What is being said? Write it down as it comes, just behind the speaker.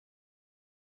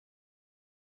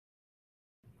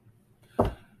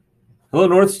Hello,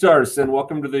 North Stars, and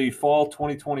welcome to the Fall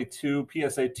 2022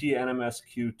 PSAT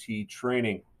NMSQT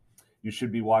training. You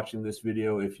should be watching this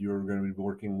video if you're going to be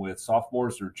working with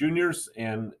sophomores or juniors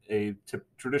and a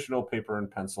traditional paper and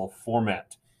pencil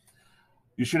format.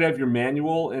 You should have your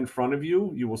manual in front of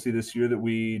you. You will see this year that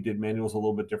we did manuals a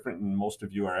little bit different, and most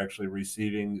of you are actually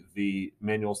receiving the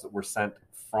manuals that were sent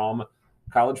from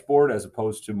College Board as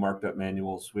opposed to marked up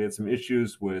manuals. We had some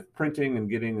issues with printing and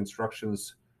getting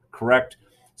instructions correct.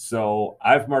 So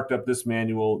I've marked up this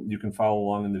manual. You can follow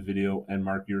along in the video and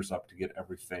mark yours up to get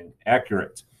everything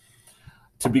accurate.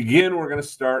 To begin, we're going to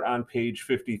start on page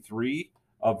 53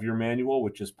 of your manual,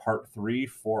 which is part 3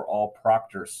 for all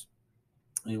proctors.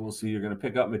 You will see you're going to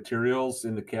pick up materials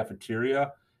in the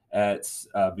cafeteria at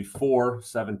before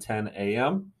 7:10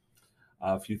 a.m.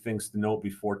 A few things to note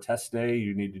before test day.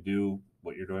 You need to do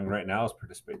what you're doing right now is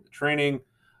participate in the training.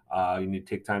 You need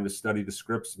to take time to study the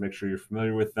scripts, make sure you're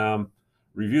familiar with them.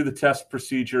 Review the test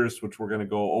procedures, which we're going to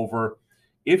go over.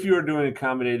 If you are doing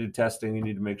accommodated testing, you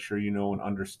need to make sure you know and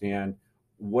understand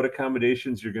what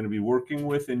accommodations you're going to be working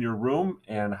with in your room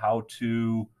and how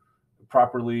to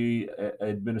properly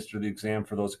administer the exam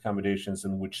for those accommodations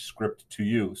and which script to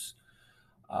use.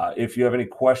 If you have any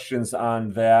questions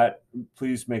on that,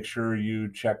 please make sure you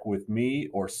check with me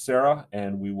or Sarah,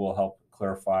 and we will help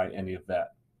clarify any of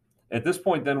that. At this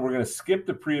point, then, we're going to skip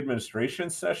the pre-administration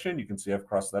session. You can see I've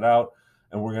crossed that out.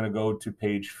 And we're going to go to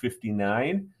page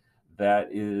 59. That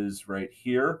is right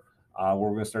here, where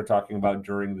we're going to start talking about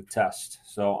during the test.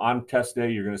 So on test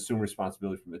day, you're going to assume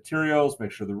responsibility for materials,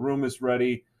 make sure the room is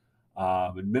ready,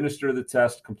 administer the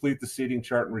test, complete the seating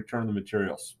chart, and return the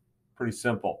materials. Pretty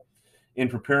simple. In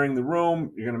preparing the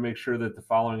room, you're going to make sure that the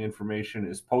following information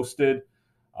is posted.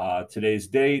 Today's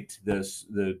date,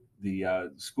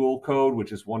 the school code,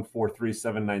 which is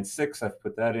 143796. I've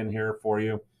put that in here for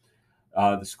you.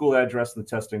 The school address and the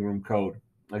testing room code.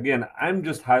 Again, I'm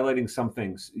just highlighting some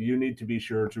things. You need to be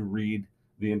sure to read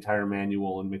the entire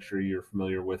manual and make sure you're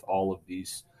familiar with all of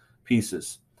these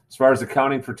pieces. As far as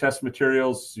accounting for test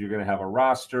materials, you're going to have a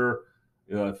roster.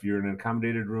 If you're in an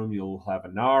accommodated room, you'll have a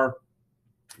NAR.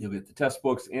 You'll get the test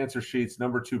books, answer sheets,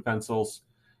 number 2 pencils.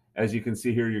 As you can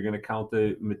see here, you're going to count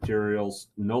the materials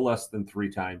no less than 3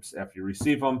 times after you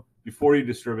receive them, before you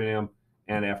distribute them,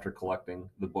 and after collecting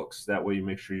the books. That way you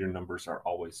make sure your numbers are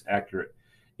always accurate.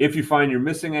 If you find you're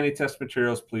missing any test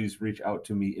materials, please reach out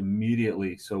to me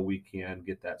immediately so we can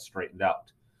get that straightened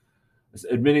out. As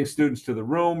admitting students to the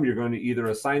room, you're going to either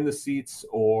assign the seats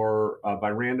or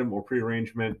by random or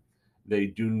pre-arrangement. They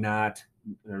do not,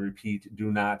 I repeat,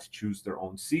 do not choose their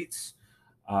own seats.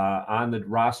 On the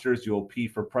rosters, you'll P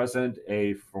for present,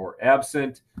 A for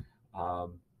absent.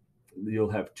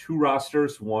 You'll have 2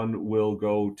 rosters. One will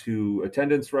go to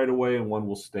attendance right away, and one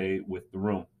will stay with the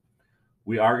room.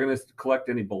 We are going to collect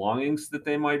any belongings that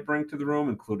they might bring to the room,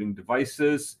 including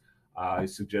devices. I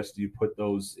suggest you put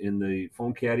those in the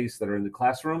phone caddies that are in the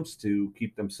classrooms to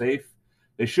keep them safe.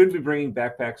 They shouldn't be bringing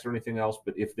backpacks or anything else,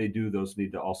 but if they do, those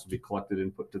need to also be collected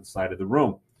and put to the side of the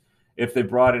room. If they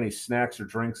brought any snacks or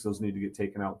drinks, those need to get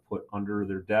taken out and put under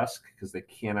their desk because they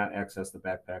cannot access the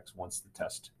backpacks once the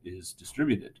test is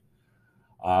distributed.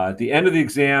 At the end of the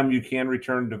exam, you can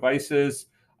return devices,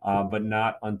 but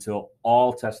not until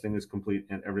all testing is complete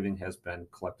and everything has been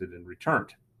collected and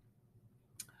returned.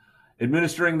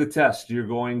 Administering the test, you're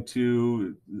going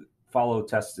to follow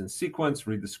tests in sequence,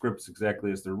 read the scripts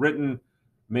exactly as they're written,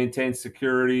 maintain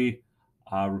security,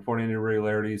 report any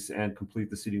irregularities, and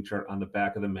complete the seating chart on the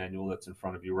back of the manual that's in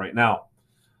front of you right now.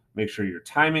 Make sure you're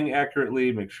timing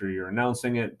accurately, make sure you're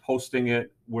announcing it, posting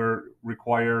it where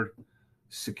required.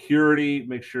 Security,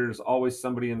 make sure there's always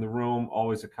somebody in the room,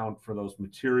 always account for those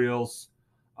materials.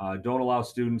 Don't allow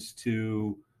students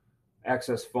to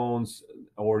access phones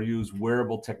or use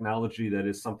wearable technology. That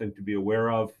is something to be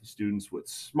aware of. Students with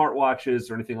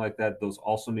smartwatches or anything like that, those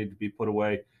also need to be put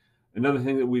away. Another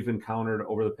thing that we've encountered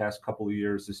over the past couple of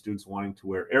years is students wanting to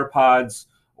wear AirPods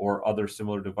or other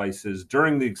similar devices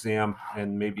during the exam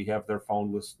and maybe have their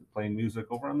phone playing music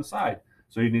over on the side.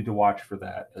 So you need to watch for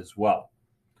that as well.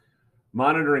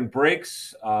 Monitoring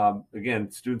breaks. Again,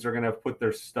 students are going to put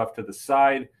their stuff to the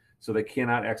side so they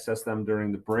cannot access them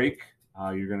during the break.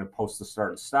 You're going to post the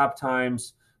start and stop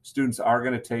times. Students are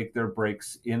going to take their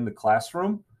breaks in the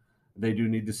classroom. They do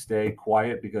need to stay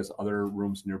quiet because other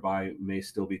rooms nearby may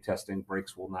still be testing.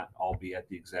 Breaks will not all be at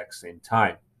the exact same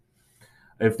time.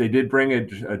 If they did bring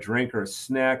a drink or a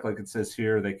snack, like it says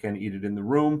here, they can eat it in the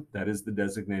room. That is the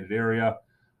designated area.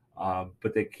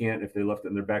 But they can't, if they left it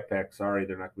in their backpack, sorry,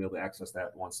 they're not going to be able to access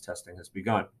that once testing has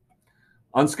begun.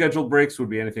 Unscheduled breaks would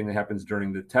be anything that happens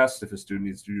during the test. If a student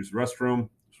needs to use the restroom,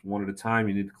 just one at a time,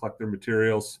 you need to collect their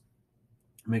materials.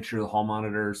 Make sure the hall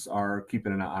monitors are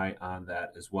keeping an eye on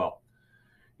that as well.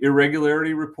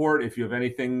 Irregularity report. If you have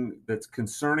anything that's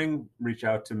concerning, reach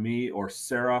out to me or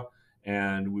Sarah,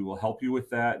 and we will help you with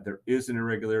that. There is an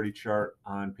irregularity chart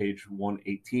on page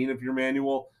 118 of your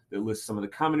manual that lists some of the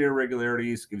common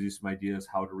irregularities, gives you some ideas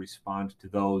how to respond to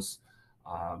those,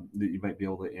 that you might be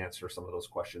able to answer some of those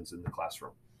questions in the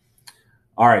classroom.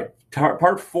 All right,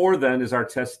 part 4 then is our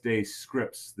test day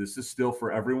scripts. This is still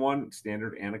for everyone,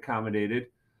 standard and accommodated.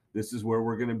 This is where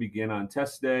we're going to begin on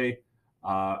test day.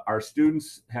 Our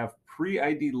students have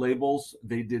pre-ID labels.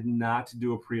 They did not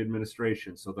do a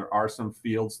pre-administration, so there are some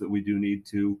fields that we do need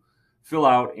to fill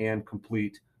out and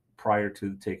complete prior to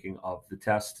the taking of the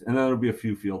test, and then there'll be a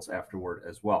few fields afterward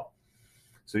as well.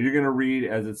 So you're going to read,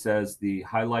 as it says, the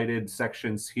highlighted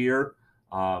sections here.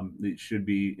 It should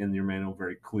be in your manual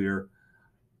very clear.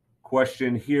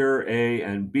 Question here, A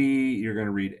and B. You're going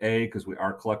to read A because we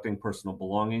are collecting personal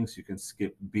belongings. You can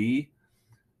skip B.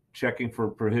 Checking for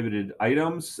prohibited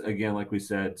items. Again, like we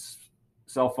said,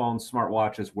 cell phones,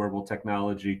 smartwatches, wearable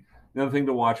technology. The other thing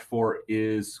to watch for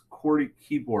is QWERTY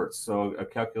keyboards. So a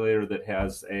calculator that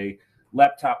has a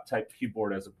laptop type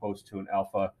keyboard as opposed to an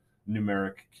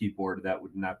alphanumeric keyboard, that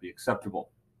would not be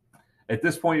acceptable. At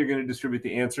this point, you're going to distribute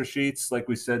the answer sheets. Like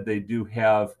we said, they do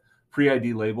have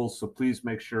pre-ID labels, so please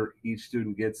make sure each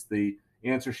student gets the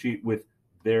answer sheet with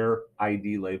their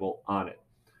ID label on it.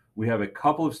 We have a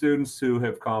couple of students who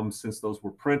have come since those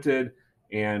were printed,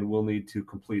 and we'll need to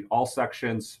complete all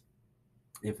sections.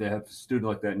 If they have a student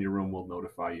like that in your room, we'll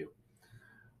notify you.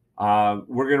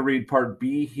 We're going to read part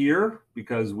B here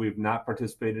because we've not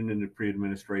participated in the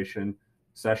pre-administration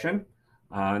session.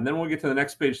 And then when we get to the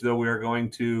next page, though, we are going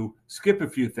to skip a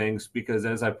few things because,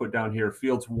 as I put down here,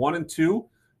 fields 1 and 2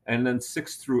 and then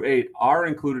 6 through 8 are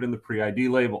included in the pre-ID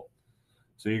label.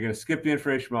 So you're going to skip the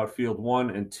information about field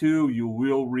 1 and 2. You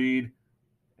will read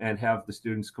and have the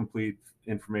students complete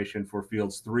information for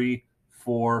fields 3,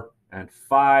 4, and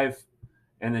 5.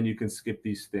 And then you can skip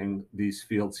these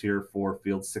fields here for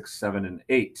fields 6, 7, and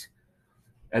 8.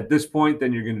 At this point,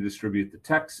 then you're going to distribute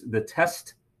the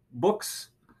test books.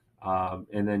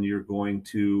 And then you're going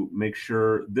to make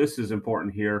sure, this is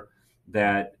important here,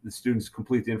 that the students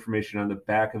complete the information on the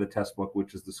back of the test book,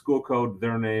 which is the school code,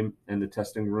 their name, and the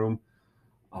testing room.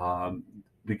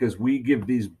 Because we give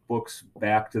these books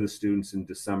back to the students in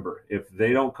December. If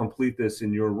they don't complete this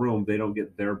in your room, they don't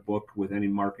get their book with any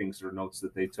markings or notes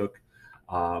that they took.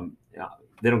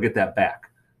 They don't get that back.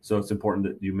 So it's important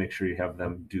that you make sure you have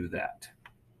them do that.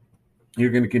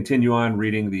 You're going to continue on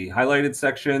reading the highlighted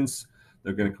sections.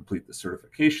 They're going to complete the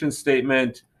certification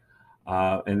statement,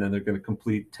 and then they're going to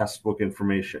complete test book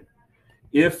information.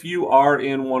 If you are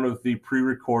in one of the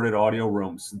pre-recorded audio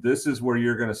rooms, this is where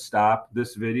you're going to stop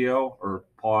this video or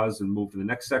pause and move to the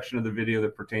next section of the video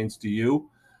that pertains to you.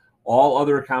 All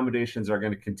other accommodations are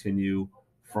going to continue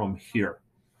from here.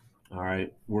 All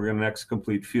right, we're going to next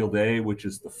complete field A, which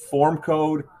is the form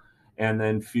code, and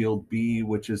then field B,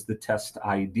 which is the test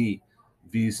ID.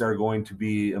 These are going to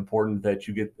be important that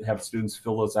you have students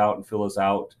fill those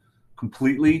out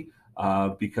completely,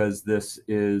 because this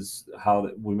is how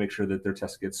we make sure that their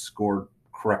test gets scored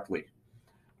correctly.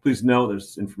 Please know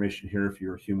there's information here if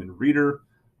you're a human reader.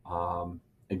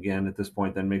 Again, at this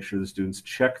point, then make sure the students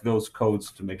check those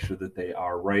codes to make sure that they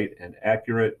are right and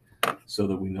accurate so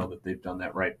that we know that they've done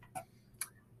that right.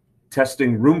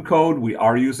 Testing room code, we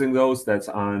are using those. That's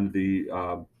on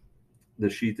the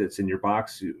sheet that's in your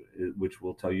box, which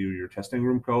will tell you your testing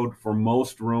room code. For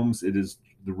most rooms, it is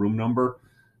the room number.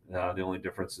 The only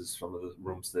difference is some of the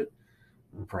rooms that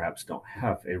perhaps don't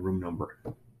have a room number.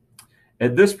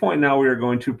 At this point now, we are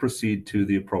going to proceed to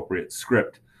the appropriate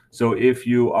script. So if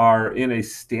you are in a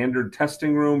standard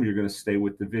testing room, you're going to stay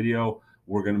with the video.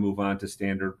 We're going to move on to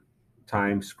standard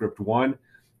time script 1.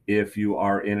 If you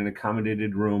are in an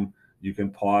accommodated room, you can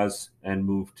pause and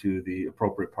move to the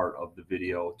appropriate part of the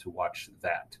video to watch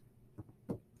that.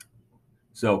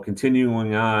 So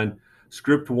continuing on,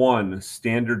 script 1,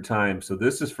 standard time. So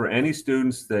this is for any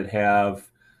students that have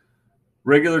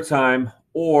regular time,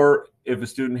 or if a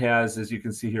student has, as you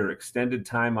can see here, extended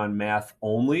time on math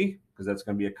only, because that's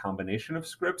going to be a combination of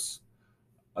scripts,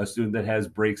 a student that has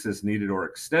breaks as needed or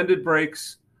extended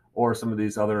breaks, or some of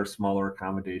these other smaller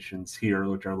accommodations here,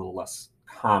 which are a little less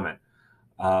common.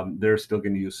 They're still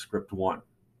going to use script 1.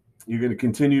 You're going to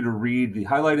continue to read the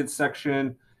highlighted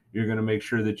section. You're going to make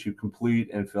sure that you complete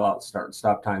and fill out start and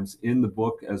stop times in the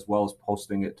book, as well as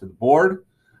posting it to the board.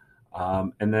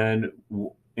 And then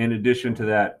in addition to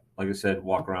that, like I said,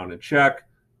 walk around and check.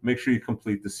 Make sure you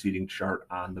complete the seating chart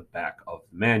on the back of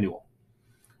the manual.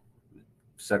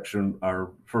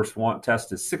 Our first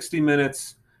test is 60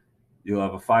 minutes. You'll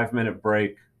have a 5-minute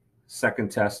break.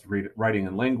 Second test, writing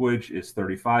and language, is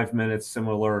 35 minutes.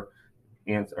 Similar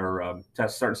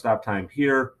test start and stop time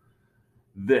here.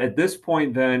 At this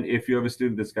point, then, if you have a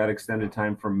student that's got extended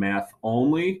time for math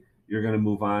only, you're going to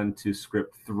move on to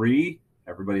script 3.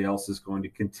 Everybody else is going to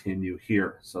continue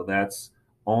here. So that's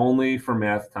only for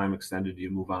math time extended. You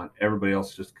move on. Everybody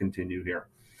else just continue here.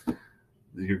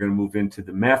 You're going to move into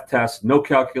the math test, no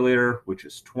calculator, which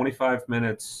is 25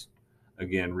 minutes.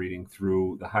 Again, reading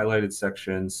through the highlighted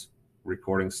sections,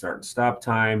 recording start and stop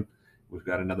time. We've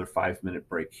got another 5-minute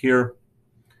break here.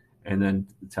 And then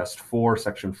test 4,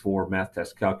 section 4, math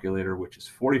test calculator, which is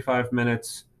 45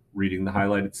 minutes, reading the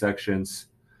highlighted sections,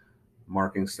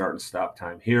 marking start and stop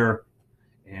time here,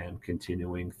 and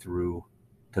continuing through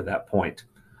to that point.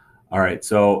 All right,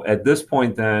 so at this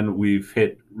point then, we've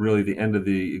hit really the end of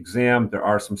the exam. There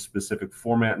are some specific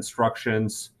format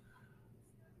instructions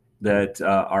that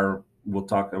we'll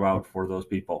talk about for those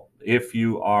people. If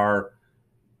you are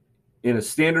in a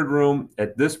standard room,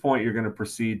 at this point, you're going to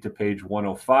proceed to page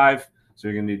 105. So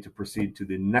you're going to need to proceed to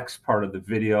the next part of the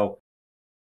video.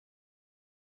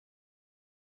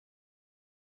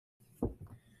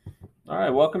 All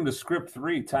right, welcome to script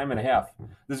 3, time and a half.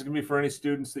 This is going to be for any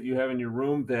students that you have in your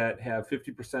room that have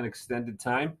 50% extended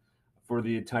time for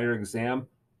the entire exam.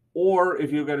 Or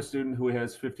if you've got a student who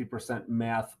has 50%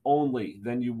 math only,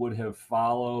 then you would have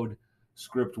followed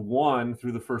script 1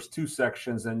 through the first 2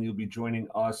 sections, and you'll be joining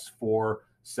us for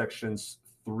sections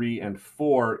 3 and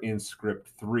 4 in script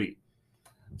 3.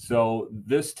 So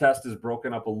this test is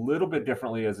broken up a little bit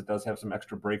differently, as it does have some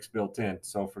extra breaks built in.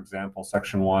 So for example,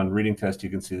 section 1, reading test, you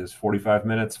can see there's 45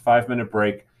 minutes, 5-minute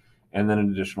break, and then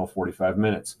an additional 45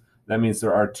 minutes. That means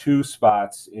there are 2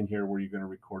 spots in here where you're going to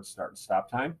record start and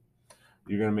stop time.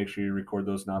 You're going to make sure you record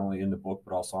those not only in the book,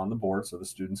 but also on the board so the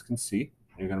students can see.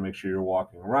 You're going to make sure you're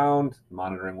walking around,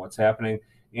 monitoring what's happening,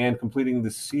 and completing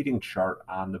the seating chart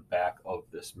on the back of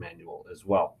this manual as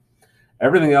well.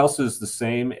 Everything else is the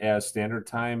same as standard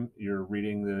time. You're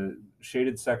reading the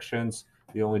shaded sections.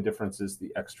 The only difference is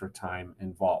the extra time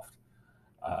involved.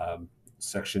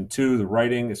 Section 2, the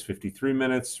writing, is 53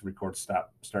 minutes. Record start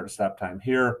and stop time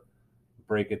here.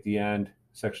 Break at the end.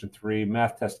 Section 3,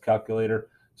 math test calculator.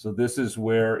 So this is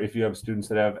where, if you have students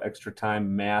that have extra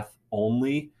time math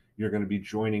only, you're going to be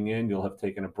joining in. You'll have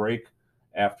taken a break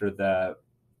after the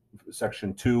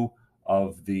section 2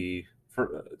 of the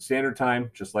standard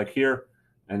time, just like here.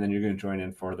 And then you're going to join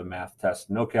in for the math test,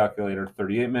 no calculator,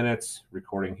 38 minutes,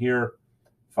 recording here,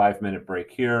 5-minute break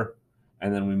here.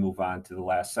 And then we move on to the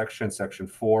last section, section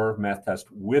 4, math test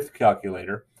with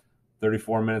calculator,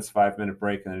 34 minutes, 5-minute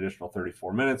break, and an additional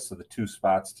 34 minutes. So the 2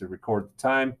 spots to record the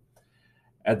time.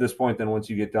 At this point, then once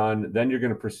you get done, then you're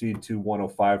going to proceed to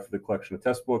 105 for the collection of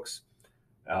test books,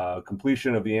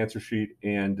 completion of the answer sheet,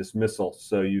 and dismissal.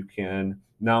 So you can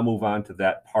now move on to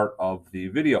that part of the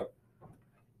video.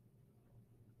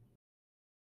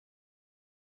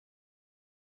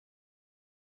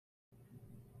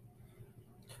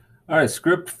 All right,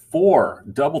 script 4,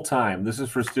 double time. This is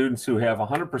for students who have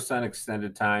 100%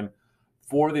 extended time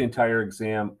for the entire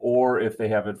exam, or if they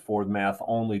have it for math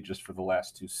only, just for the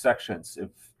last 2 sections.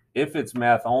 If it's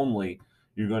math only,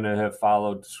 you're going to have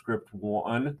followed script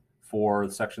 1 for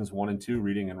sections 1 and 2,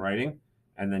 reading and writing,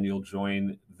 and then you'll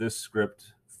join this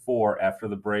script 4 after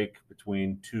the break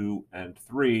between 2 and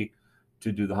 3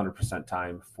 to do the 100%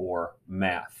 time for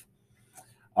math.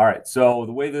 All right, so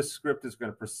the way this script is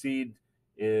going to proceed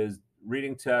is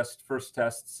reading test, first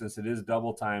test, since it is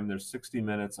double time, there's 60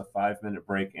 minutes, a 5-minute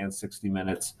break, and 60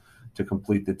 minutes to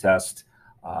complete the test.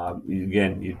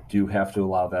 Again, you do have to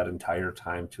allow that entire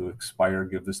time to expire,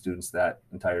 give the students that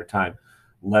entire time.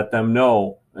 Let them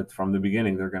know that from the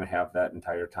beginning they're going to have that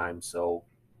entire time, so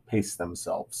pace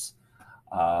themselves.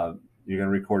 You're going to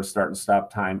record start and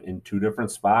stop time in 2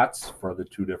 different spots for the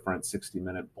 2 different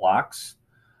 60-minute blocks.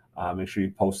 Make sure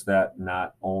you post that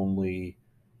not only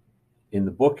in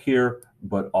the book here,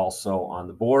 but also on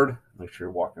the board. Make sure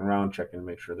you're walking around, checking to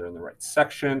make sure they're in the right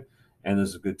section. And this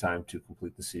is a good time to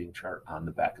complete the seating chart on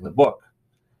the back of the book.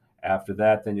 After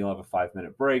that, then you'll have a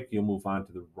 5-minute break. You'll move on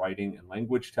to the writing and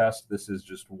language test. This is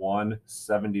just one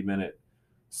 70-minute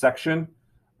section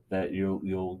that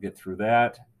you'll get through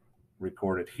that,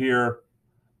 record it here,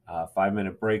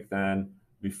 5-minute break then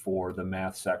before the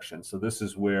math section. So this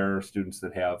is where students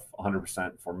that have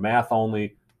 100% for math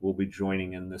only will be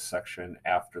joining in this section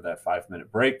after that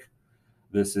 5-minute break.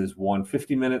 This is one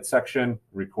 50-minute section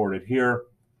recorded here,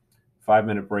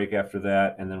 5-minute break after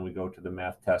that, and then we go to the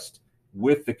math test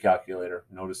with the calculator.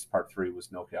 Notice part 3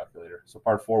 was no calculator. So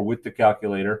part 4 with the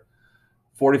calculator,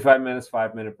 45 minutes,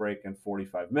 5-minute break, and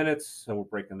 45 minutes. So we're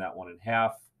breaking that one in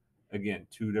half. Again,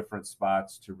 2 different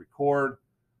spots to record,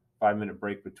 5-minute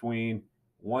break between.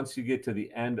 Once you get to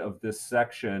the end of this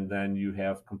section, then you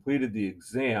have completed the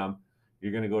exam.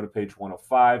 You're going to go to page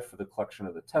 105 for the collection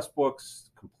of the test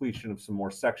books, completion of some more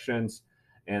sections,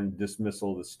 and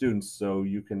dismissal of the students. So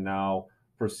you can now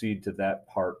proceed to that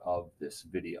part of this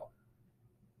video.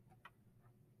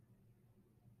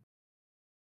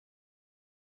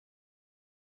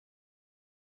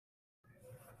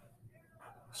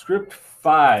 Script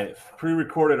 5,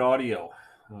 pre-recorded audio.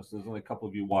 So there's only a couple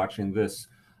of you watching this,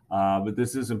 but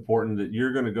this is important that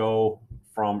you're going to go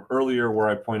from earlier where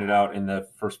I pointed out in the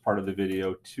first part of the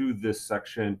video to this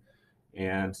section,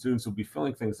 and students will be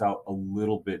filling things out a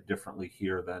little bit differently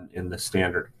here than in the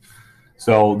standard.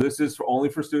 So this is only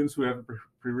for students who have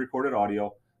pre-recorded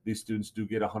audio. These students do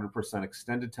get 100%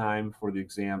 extended time for the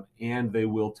exam, and they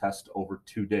will test over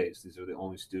 2 days. These are the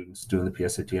only students doing the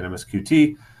PSAT and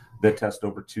NMSQT that test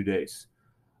over 2 days.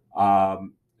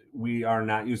 We are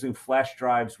not using flash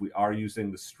drives. We are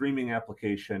using the streaming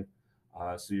application.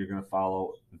 So you're going to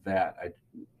follow that. I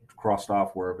crossed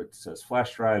off wherever it says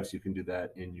flash drives. You can do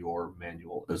that in your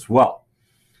manual as well.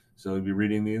 So you'll be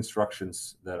reading the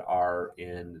instructions that are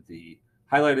in the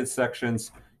highlighted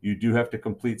sections. You do have to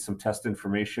complete some test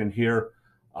information here,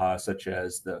 such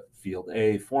as the Field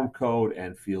A form code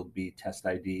and Field B test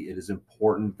ID. It is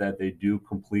important that they do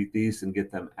complete these and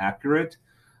get them accurate,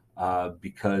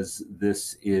 because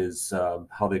this is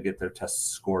how they get their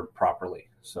tests scored properly.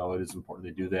 So it is important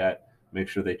they do that. Make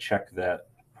sure they check that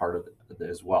part of it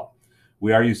as well.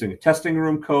 We are using a testing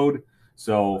room code.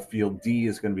 So Field D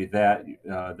is going to be that.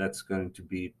 That's going to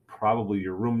be probably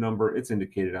your room number. It's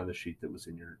indicated on the sheet that was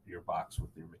in your box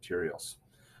with your materials.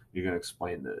 You're going to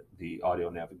explain the audio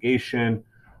navigation,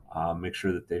 make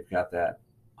sure that they've got that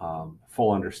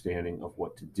full understanding of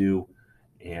what to do.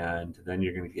 And then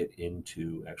you're going to get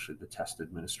into actually the test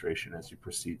administration as you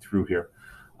proceed through here.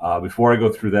 Before I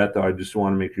go through that, though, I just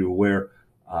want to make you aware,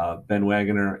 Ben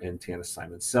Wagoner and Tana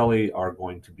Simon-Selly are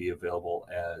going to be available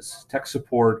as tech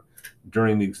support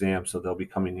during the exam. So they'll be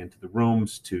coming into the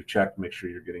rooms to check, make sure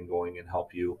you're getting going, and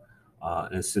help you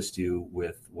and assist you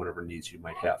with whatever needs you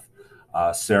might have.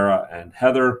 Sarah and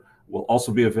Heather will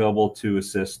also be available to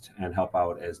assist and help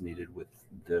out as needed with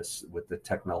the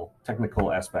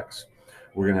technical aspects.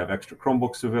 We're going to have extra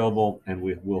Chromebooks available, and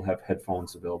we will have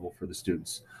headphones available for the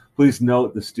students. Please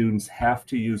note the students have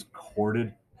to use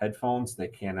corded headphones. They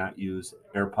cannot use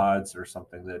AirPods or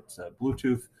something that's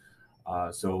Bluetooth.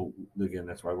 So again,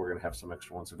 that's why we're going to have some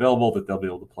extra ones available that they'll be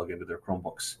able to plug into their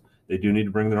Chromebooks. They do need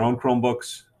to bring their own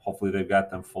Chromebooks. Hopefully they've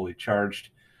got them fully charged,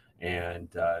 and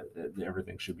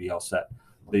everything should be all set.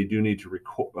 They do need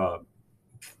to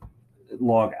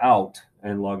log out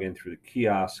and log in through the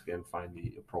kiosk and find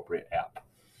the appropriate app.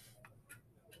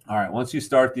 All right, once you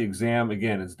start the exam,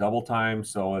 again, it's double time.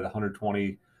 So at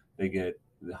 120, they get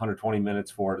 120 minutes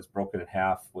for it. It's broken in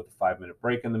half with a 5-minute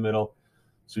break in the middle.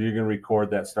 So you're going to record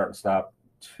that start and stop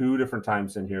 2 different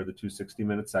times in here, the 2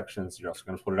 60-minute sections. You're also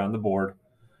going to put it on the board.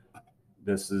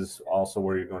 This is also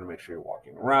where you're going to make sure you're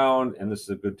walking around, and this is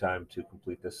a good time to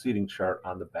complete the seating chart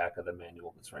on the back of the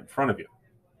manual that's right in front of you.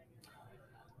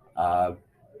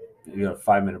 You got a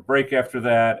 5-minute break after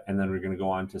that, and then we're going to go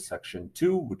on to section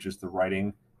 2, which is the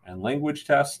writing and language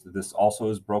test. This also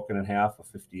is broken in half, a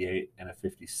 58 and a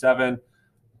 57,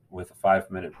 with a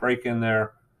 5-minute break in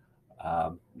there.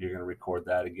 You're going to record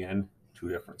that again, 2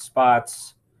 different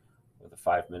spots with a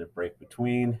 5-minute break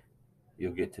between.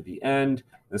 You'll get to the end.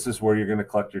 This is where you're going to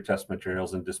collect your test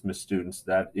materials and dismiss students.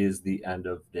 That is the end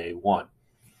of day 1.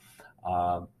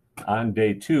 On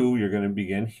day 2, you're going to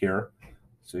begin here.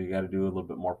 So you got to do a little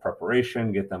bit more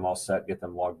preparation, get them all set, get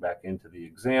them logged back into the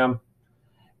exam.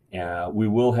 We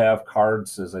will have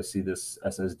cards, as I see this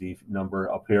SSD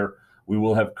number up here. We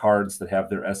will have cards that have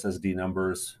their SSD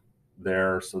numbers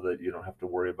there so that you don't have to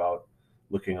worry about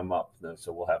looking them up.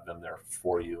 So we'll have them there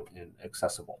for you and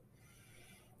accessible.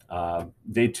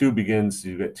 Day 2 begins.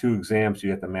 You get 2 exams.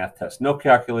 You get the math test no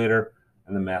calculator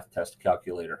and the math test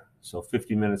calculator. So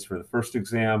 50 minutes for the first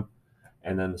exam,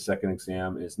 and then the second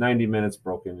exam is 90 minutes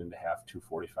broken into half, 2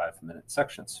 45-minute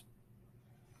sections.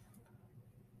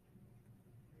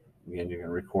 Again, you're going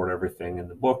to record everything in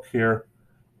the book here,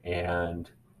 and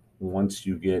once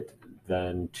you get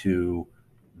then to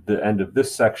the end of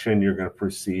this section, you're going to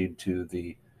proceed to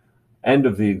the end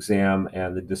of the exam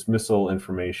and the dismissal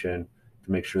information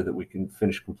to make sure that we can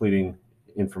finish completing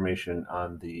information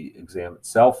on the exam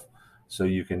itself. So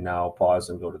you can now pause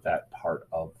and go to that part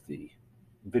of the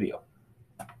video.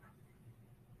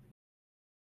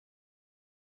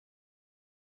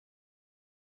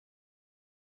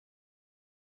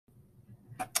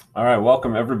 All right,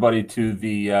 welcome everybody to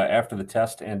the after the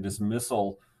test and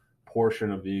dismissal portion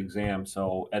of the exam.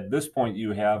 So at this point,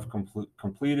 you have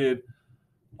completed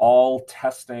all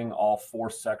testing. All 4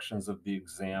 sections of the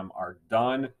exam are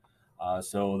done.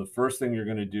 So the first thing you're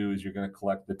going to do is you're going to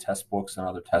collect the test books and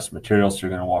other test materials. So you're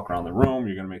going to walk around the room.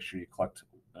 You're going to make sure you collect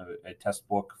a test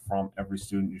book from every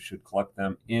student. You should collect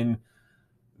them in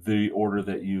the order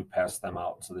that you pass them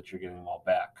out so that you're getting them all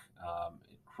back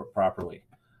properly.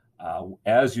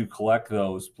 As you collect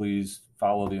those, please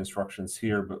follow the instructions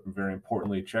here, but very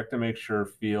importantly, check to make sure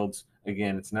fields,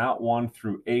 again, it's not 1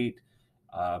 through 8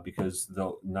 because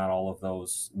not all of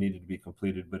those needed to be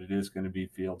completed, but it is going to be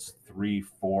fields 3,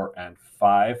 4, and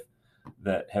 5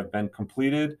 that have been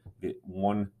completed. The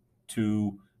 1,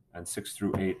 2, and 6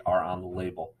 through 8 are on the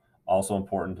label. Also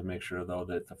important to make sure, though,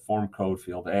 that the form code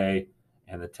field A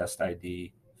and the test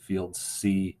ID field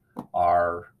C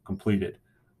are completed.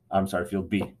 I'm sorry, field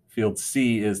B. Field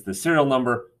C is the serial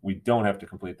number. We don't have to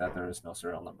complete that. There is no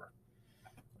serial number.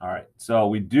 All right, so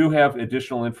we do have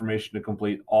additional information to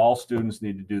complete. All students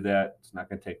need to do that. It's not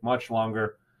going to take much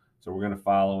longer. So we're going to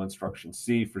follow instruction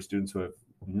C for students who have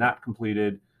not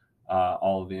completed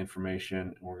all of the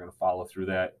information. We're going to follow through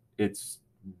that. It's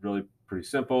really pretty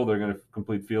simple. They're going to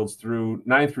complete fields through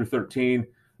 9 through 13,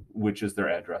 which is their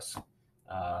address.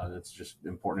 That's just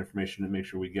important information to make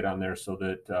sure we get on there so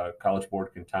that College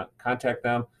Board can contact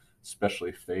them, especially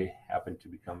if they happen to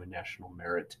become a National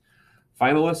Merit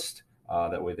finalist.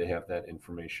 That way they have that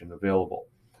information available.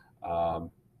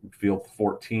 Field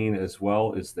 14 as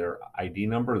well is their ID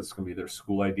number. This is going to be their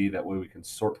school ID. That way we can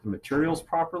sort the materials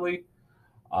properly.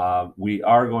 We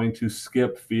are going to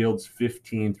skip fields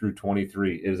 15 through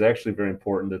 23. It is actually very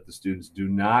important that the students do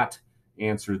not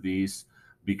answer these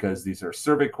because these are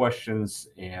survey questions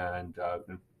and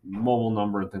mobile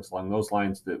number and things along those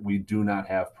lines that we do not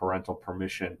have parental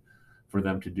permission for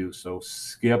them to do. So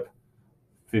skip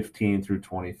 15 through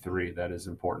 23. That is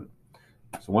important.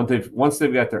 So once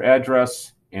they've got their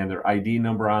address and their ID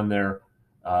number on there,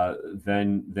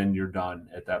 then you're done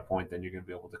at that point. Then you're going to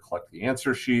be able to collect the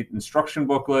answer sheet, instruction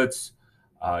booklets.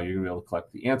 You're going to be able to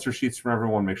collect the answer sheets from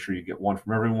everyone. Make sure you get one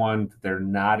from everyone, that they're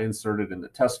not inserted in the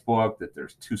test book, that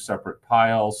there's 2 separate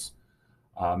piles.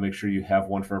 Make sure you have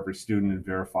one for every student and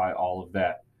verify all of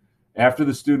that. After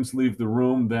the students leave the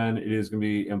room, then it is going to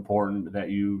be important that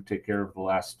you take care of the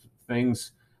last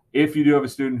things. If you do have a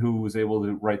student who was able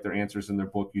to write their answers in their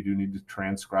book, you do need to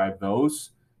transcribe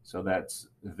those. So that's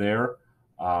there.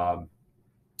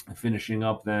 Finishing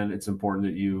up, then it's important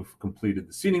that you've completed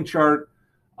the seating chart,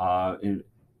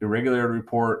 irregularity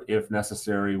report. If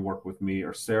necessary, work with me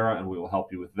or Sarah, and we will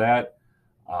help you with that.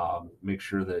 Make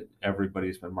sure that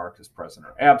everybody's been marked as present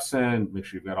or absent. Make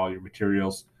sure you've got all your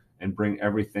materials, and bring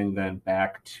everything then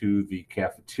back to the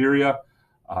cafeteria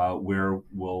where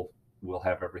we'll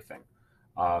have everything.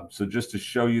 So just to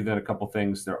show you then a couple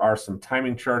things, there are some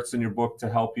timing charts in your book to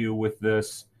help you with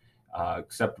this.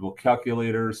 Acceptable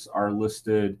calculators are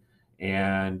listed,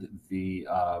 and the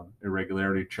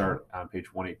irregularity chart on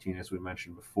page 118, as we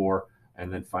mentioned before.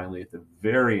 And then finally, at the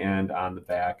very end on the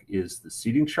back is the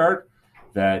seating chart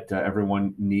that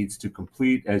everyone needs to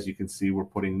complete. As you can see, we're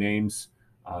putting names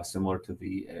similar to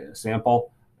the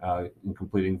sample. In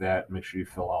completing that, make sure you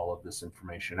fill all of this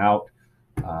information out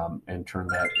and turn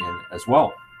that in as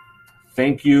well.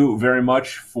 Thank you very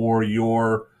much for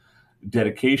your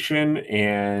dedication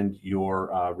and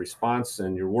your response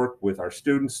and your work with our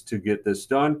students to get this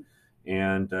done,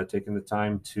 and taking the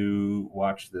time to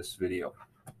watch this video.